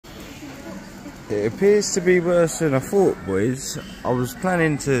It appears to be worse than I thought, boys. I was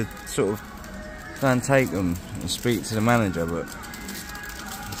planning to sort of go and take them and speak to the manager, but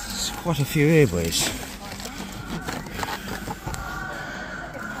there's quite a few here, boys.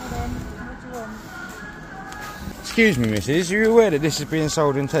 Excuse me, missus, are you aware that this is being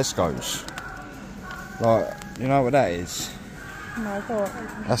sold in Tesco's? Like, you know what that is? No,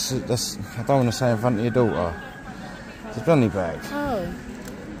 what? That's I don't want to say in front of your daughter. It's a Johnny bag. Oh.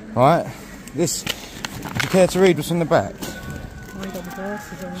 Right? This, do you care to read what's on the back? Do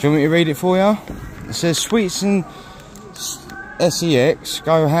you want me to read it for you? It says sweets and S3X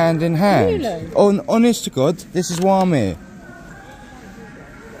go hand in hand. Really? Honest to God, this is why I'm here.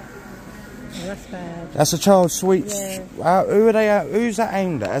 Oh, that's bad. That's a child's sweets. Yeah. Who are they? Who's that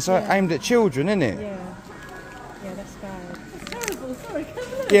aimed at? That's aimed at children, isn't it? Yeah. Yeah, that's bad. That's terrible. Sorry, come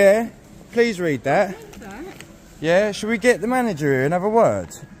on. Yeah. Please read that. Yeah. Should we get the manager here and have a word?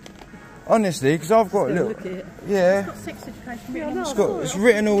 Honestly, because I've got a little. Yeah. It's got sex education written on it. It's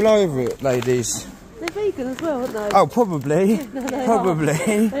written all over it, ladies. They're vegan as well, aren't they? Oh, probably. No, they probably.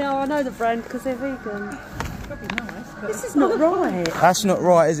 Are. They are. I know the brand because they're vegan. Probably nice, but this is not right. That's not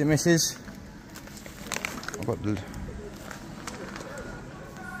right, is it, missus? I've got the...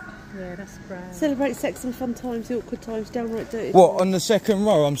 Yeah, that's great. Celebrate sex and fun times, the awkward times, downright dirty. What, on the second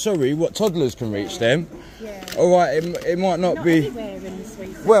row? I'm sorry, what, toddlers can reach them? Yeah. Alright, it might not be... Anywhere in the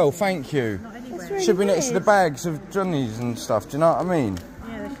sweet. Well, thank you. Not anywhere. Really should be next to the bags of Johnnies and stuff, do you know what I mean?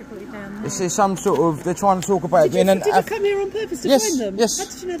 Yeah, they should put it down there. This is some sort of... They're trying to talk about being an... Did you come here on purpose to find them? Yes, How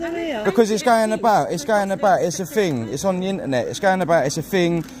did you know they were here? because it's going about, it's a thing, it's on the internet, it's going about, it's a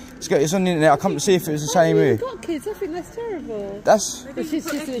thing, it's on the internet. I come to see if it was the same here. You've got kids, I think that's terrible. That's...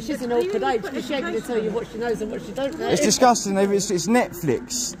 She's an awkward age, but she ain't going to tell you what she knows and what she don't know. It's disgusting, it's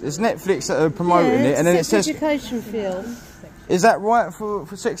Netflix. It's Netflix that are promoting it, and then it says... education film. Is that right for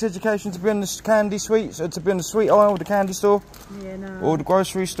sex education to be on the candy sweets, or to be on the sweet aisle, the candy store? Yeah, no. Or the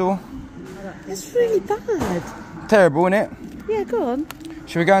grocery store? It's really bad. Terrible, isn't it? Yeah, go on.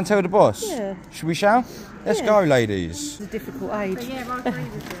 Should we go and tell the boss? Yeah. Should we, shall? Let's go, ladies. It's a difficult age. But yeah, I agree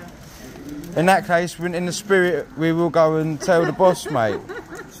with you. In that case, in the spirit, we will go and tell the boss, mate.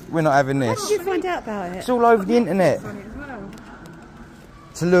 We're not having this. How did you find out about it? It's all over the internet.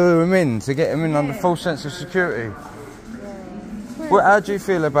 To lure them in, to get them in under false sense of security. Well, how do you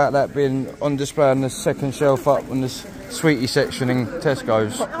feel about that being on display on the second shelf up on the sweetie section in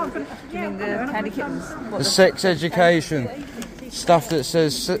Tesco's? You mean the candy kittens? The sex education. Stuff that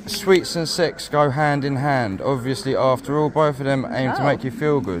says sweets and sex go hand in hand. Obviously, after all, both of them aim to make you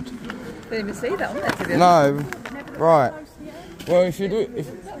feel good. Didn't even see that on there, today. No. Right. Well, if you do...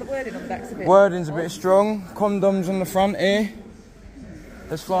 The wording on the back's a bit... Wording's a bit strong. Condoms on the front here.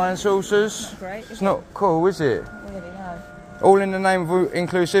 There's flying saucers. Great. It's not cool, is it? Really, no. All in the name of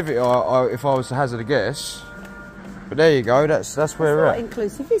inclusivity, if I was to hazard a guess. But there you go, that's where we're at. It's not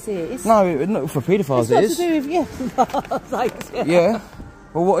inclusive, is it? It's No, not for paedophiles it is. to do with, Yeah.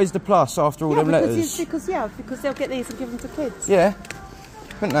 Well, what is the plus after all them letters? Because they'll get these and give them to kids. Yeah.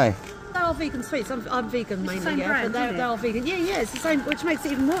 Couldn't they? They are vegan sweets. I'm vegan mainly, same brand, but they are vegan. Yeah, it's the same, which makes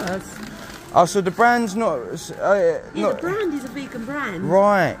it even worse. Oh, so the brand's not... The brand is a vegan brand.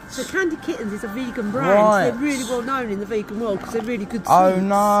 Right. So Candy Kittens is a vegan brand. Right. So they're really well known in the vegan world because they're really good sweets. Oh,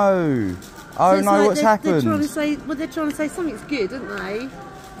 no. Oh, so no, like what's happened? They're trying to say something's good, aren't they?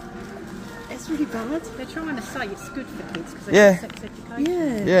 It's really bad. They're trying to say it's good for kids because they Yeah. get sex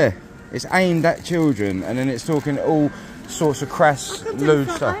education. Yeah. It's aimed at children, and then it's talking all sorts of crass, lewd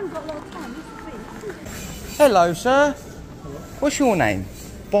stuff. Hello, sir. What's your name?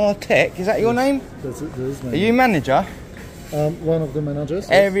 Bartek, is that your name? That is my Are you manager? one of the managers.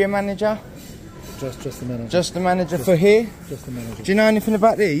 Area manager? Just the manager. Just the manager for here? Just the manager. Do you know anything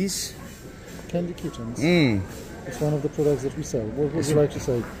about these? Candy Kittens. Mm. It's one of the products that we sell. What would you like to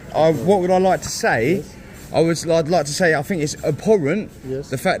say? What would I like to say? Yes. I'd like to say I think it's abhorrent, Yes.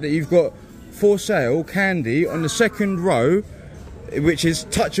 the fact that you've got for sale candy on the second row, which is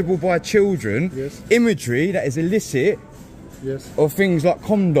touchable by children, Yes. imagery that is illicit, Yes. of things like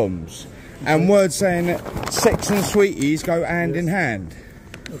condoms, and words saying that sex and sweeties go hand in hand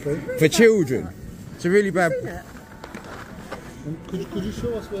Okay. for children. It's a really bad... And could you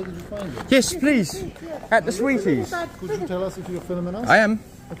show us where did you find it? Yes, please. At the sweeties. Could you tell us if you're filming us? I am.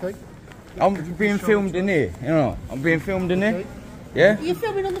 Okay. I'm being filmed in here. You know, I'm being filmed in here. Okay. Yeah? Are you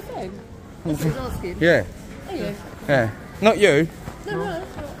filming on the phone? That's what I was asking. Yeah. Are you? Yeah. Not you. No.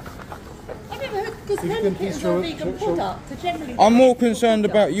 I've never heard, because If you Candy can please Kittens show are a it- vegan show- product. So generally I'm they're more a vegan concerned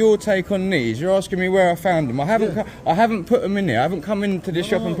product. about your take on these. You're asking me where I found them. I haven't. Yeah. I haven't put them in here. I haven't come into this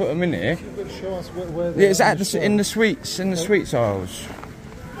shop and put them in here. If you could show us where they Yeah, it's are at the, in the sweets aisles.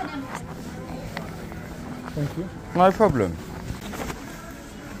 Thank you. No problem.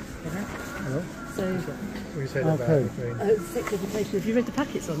 Hello. So, What you said sex education. Have you read the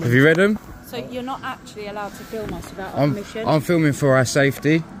packets on them? Have you read them? So you're not actually allowed to film us without our permission? I'm filming for our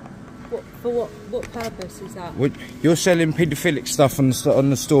safety. What purpose is that? You're selling paedophilic stuff on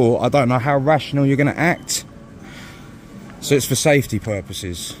the store. I don't know how rational you're going to act. So it's for safety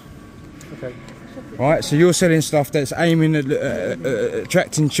purposes. Okay. Right, so you're selling stuff that's aiming at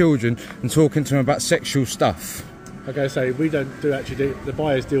attracting children and talking to them about sexual stuff. Okay, so we don't actually the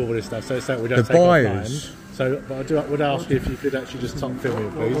buyers deal with all this stuff, so it's that we don't The take buyers? offline. So, but I would ask you if you could actually just stop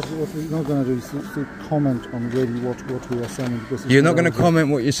filming, please. What we're not going to do is to comment on really what we are selling, because You're not going to comment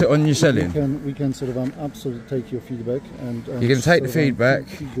what you're selling? We can sort of absolutely take your feedback and you're going to take the feedback.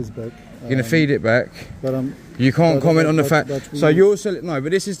 Feed this back. You're going to feed it back. But you can't comment on the fact. So you're selling. No,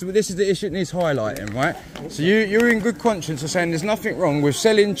 but this is the issue that needs highlighting, right? So you're in good conscience of saying there's nothing wrong with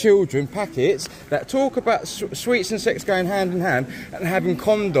selling children packets that talk about sweets and sex going hand in hand and having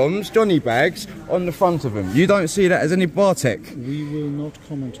condoms, Johnny bags on the front of them. You don't see that as any Bartek. We will not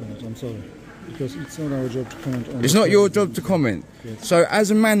comment on it. I'm sorry. Because it's not our job to comment on it. It's not your job to comment. Yes. So as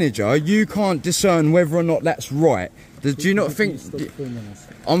a manager, you can't discern whether or not that's right. Do you not think...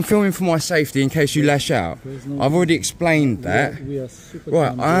 I'm filming for my safety in case you lash out. I've already explained that. We are super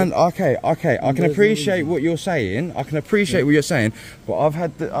right, and okay. I can appreciate what you're saying. I can appreciate what you're saying. But I've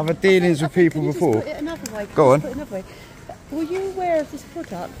had dealings with people before. Put it another way? Go on. Put it another way. Were you aware of this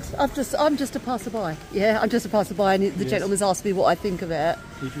product? I'm just a passerby. Yeah, I'm just a passerby, and the gentleman's asked me what I think of it.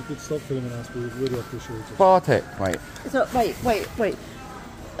 If you could stop filming us, we would really appreciate it. Bartek, mate. So wait.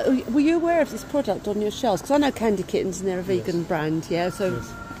 Were you aware of this product on your shelves? Because I know Candy Kittens and they're a vegan brand, yeah, so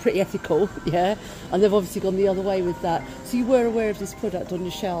pretty ethical, yeah, and they've obviously gone the other way with that. So you were aware of this product on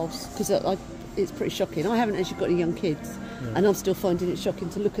your shelves? Because it's pretty shocking. I haven't actually got any young kids, and I'm still finding it shocking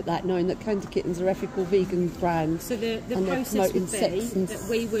to look at that, knowing that Candy Kittens are ethical vegan brands. So the process would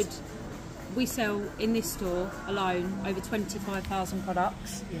be that we sell in this store alone over 25,000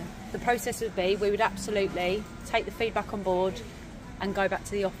 products. Yeah. The process would be we would absolutely take the feedback on board and go back to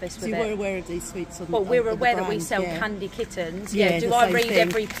the office with you it. were aware of these sweets on Well, we're on aware the that we brand, sell yeah. Candy Kittens. Yeah, Do the I same read thing.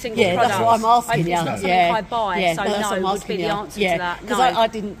 every single Yeah, product? that's what I'm asking you. It's not something I buy, so no would be the answer to that. Because No. I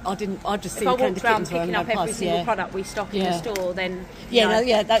didn't. I just If seen I Candy walked around Kittens picking up every single product we stock in the store, then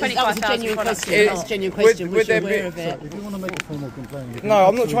that was a genuine question. That was a genuine question. Was you aware of it? If you want to make a formal complaint... No,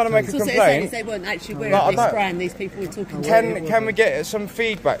 I'm not trying to make a So complaint. they weren't actually aware of this brand, these people we're talking to. Can we get some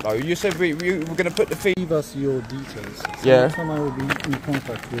feedback though? You said we were going to put the feedback. Give us your details. So Yeah. next time I will be in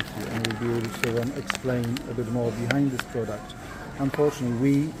contact with you and we'll be able to explain a bit more behind this product. Unfortunately,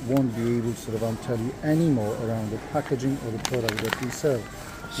 we won't be able to tell you any more around the packaging or the product that we sell.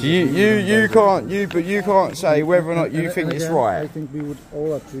 So you can't say whether or not you think it's right. I think we would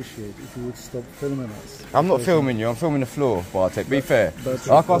all appreciate if you would stop filming us. I'm not filming you. I'm filming the floor, Bartek. Be fair. but-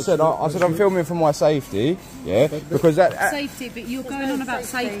 Like I said I'm filming for my safety. Yeah, because Safety, but you're going on about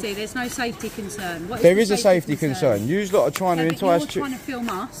safety. There's no safety concern. What there the is a safety concern. You lot are trying to But you're entice. trying to film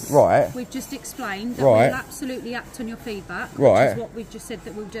us. Right. We've just explained that Right. we'll absolutely act on your feedback. Right. Which is what we've just said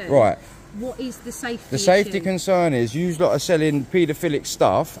that we'll do. Right. What is the safety The safety issue? concern is you lot are selling paedophilic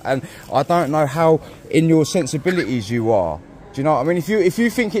stuff, and I don't know how in your sensibilities you are. Do you know what I mean? If you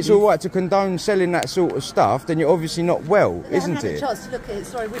think it's all right to condone selling that sort of stuff, then you're obviously not well, isn't I haven't had a it? chance to look at it.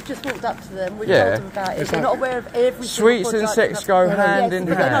 Sorry, we've just walked up to them. We've Yeah. told them about it. We're not aware of every Sweets single and product. sex go hand in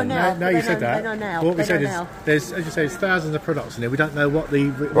but they know hand. now. No, you said that. They know now. What we They said know is now. there's, as you say, there's thousands of products in there. We don't know what they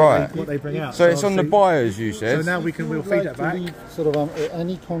bring out. So it's on the obviously- buyers, you So said. now we'll If you feed would that like back, to leave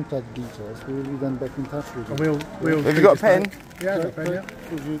any contact details, we will be then back in touch with you. and we'll. Have you got a pen? Yeah, I've got a pen. Yeah.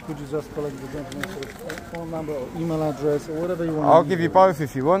 Could you just collect the gentleman's phone number or email address or whatever you want? I'll give you both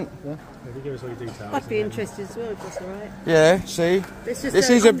if you want. If you give us all your details. I'd be interested as well, if that's all right. Yeah, see? It's just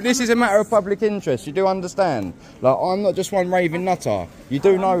This is a matter of public interest, you do understand. Like, I'm not just one raving nutter. You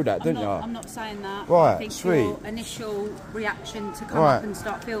do know that, don't you? I'm not saying that. Right, I think sweet. your initial reaction to come Right. up and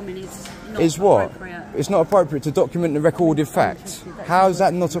start filming is not Is what? appropriate. It's not appropriate to document the recorded fact. How is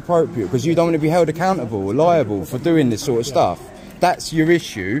that not appropriate? Because you don't want to be held accountable or liable for doing this sort of stuff. That's your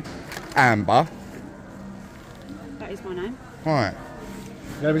issue, Amber. That is my name. Right.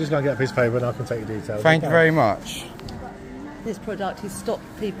 Yeah, we're just going to get a piece of paper and I can take your details. Thank you very much. This product has stopped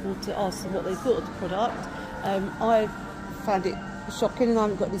people to ask them what they thought of the product. I found it shocking, and I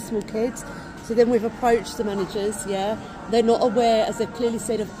haven't got any small kids. So then we've approached the managers, yeah. They're not aware, as they've clearly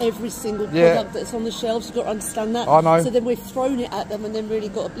said, of every single product that's on the shelves. You've got to understand that. I know. So then we've thrown it at them and then really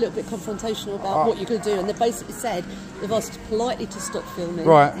got a little bit confrontational about what you're going to do. And they've basically said, they've asked politely to stop filming.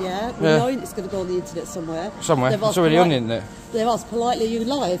 Right. Yeah. We're knowing it's going to go on the internet somewhere. Somewhere. They've It's asked already on the internet. They've asked politely, are you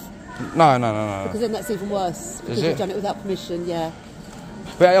live? No. Because then that's even worse. Because you've done it without permission, yeah.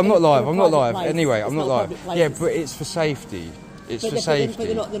 But I'm not live. I'm not private live. place. Anyway, It's I'm not not a live. public place. Yeah, but it's for safety. It's for safety.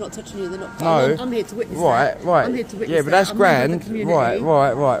 But they're not touching you. They're not. No. I'm here to witness Right. that. I'm here to witness Yeah, but that's that. I'm a member of the grand. community.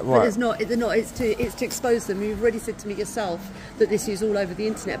 Right. But it's not. They're not. It's to expose them. You've already said to me yourself that this is all over the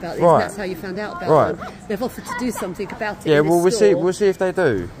internet about this. Right. And that's how you found out about them. They've offered to do something about it. Yeah, in well, this store. we'll see if they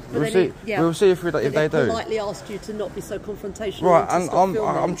do. We'll see if they They've do. politely asked you to not be so confrontational. Right, and and to stop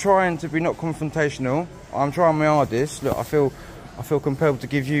filming. I'm trying to be not confrontational. I'm trying my hardest. Look, I feel compelled to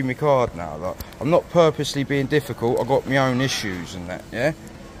give you my card now. Like, I'm not purposely being difficult. I've got my own issues and that. Yeah.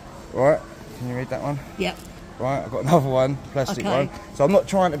 Right. Can you read that one? Yep. Right, I've got another one, plastic one. So I'm not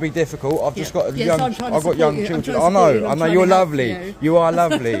trying to be difficult. I've just got I've got young children. I know. You're lovely. You are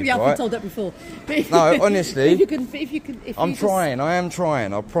lovely. Yeah, right? I've been told that before. No, honestly. I'm trying. I am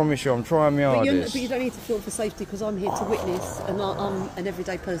trying. I promise you, I'm trying my hardest. But you don't need to film for safety because I'm here to witness, and I'm an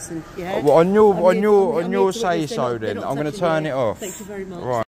everyday person. Yeah. Well, on your say so, then I'm going to turn it off. Thank you very much. Right.